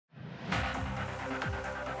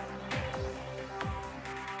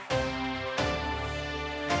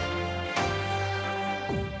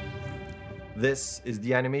This is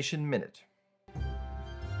the Animation Minute.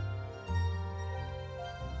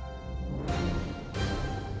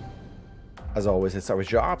 As always, let's start with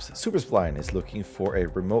jobs. Superspline is looking for a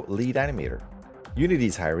remote lead animator. Unity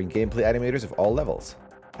is hiring gameplay animators of all levels.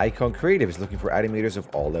 Icon Creative is looking for animators of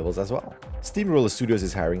all levels as well. Steamroller Studios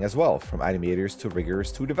is hiring as well, from animators to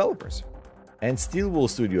riggers to developers. And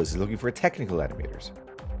Steelwool Studios is looking for technical animators.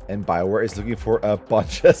 And BioWare is looking for a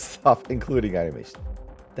bunch of stuff, including animation.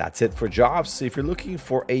 That's it for jobs. So if you're looking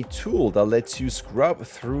for a tool that lets you scrub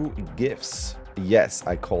through GIFs, yes,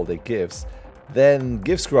 I called it GIFs, then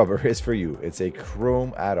Gif Scrubber is for you. It's a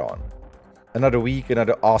Chrome add-on. Another week,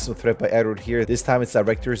 another awesome thread by Edward here. This time it's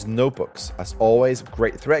Director's Notebooks. As always,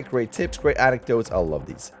 great thread, great tips, great anecdotes. I love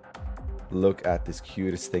these. Look at this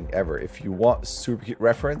cutest thing ever. If you want super cute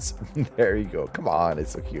reference, there you go. Come on,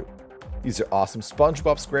 it's so cute. These are awesome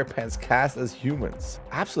SpongeBob SquarePants cast as humans.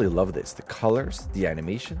 Absolutely love this. The colors, the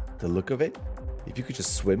animation, the look of it. If you could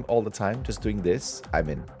just swim all the time, just doing this, I'm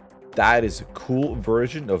in. That is a cool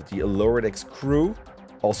version of the Lower Decks crew.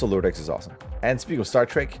 Also, Lower Decks is awesome. And speaking of Star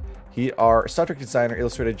Trek, here are Star Trek designer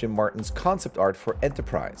illustrator Jim Martin's concept art for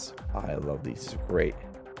Enterprise. I love these. These are great.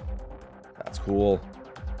 That's cool.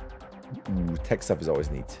 Ooh, tech stuff is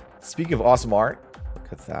always neat. Speaking of awesome art,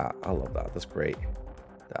 look at that. I love that. That's great.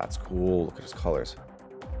 That's cool. Look at those colors.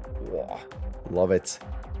 Wow. Love it.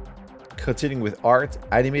 Continuing with art,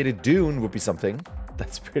 animated Dune would be something.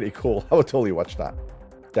 That's pretty cool. I would totally watch that.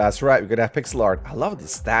 That's right. We're going to have pixel art. I love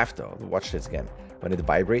this staff, though. Watch this again. When it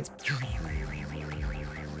vibrates.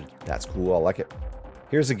 That's cool. I like it.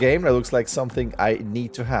 Here's a game that looks like something I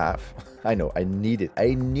need to have. I know. I need it.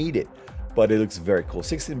 I need it. But it looks very cool.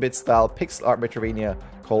 16-bit style pixel art Metroidvania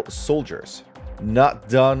called Soldiers. Not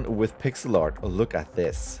done with pixel art. Oh, look at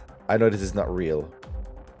this. I know this is not real,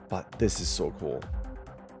 but this is so cool.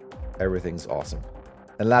 Everything's awesome.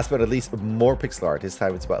 And last but not least, more pixel art. This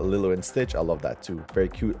time it's about Lilo and Stitch. I love that too. Very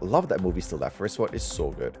cute. I love that movie still. That first one is so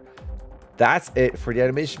good. That's it for the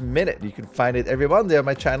Animation Minute. You can find it every Monday on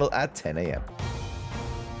my channel at 10 a.m.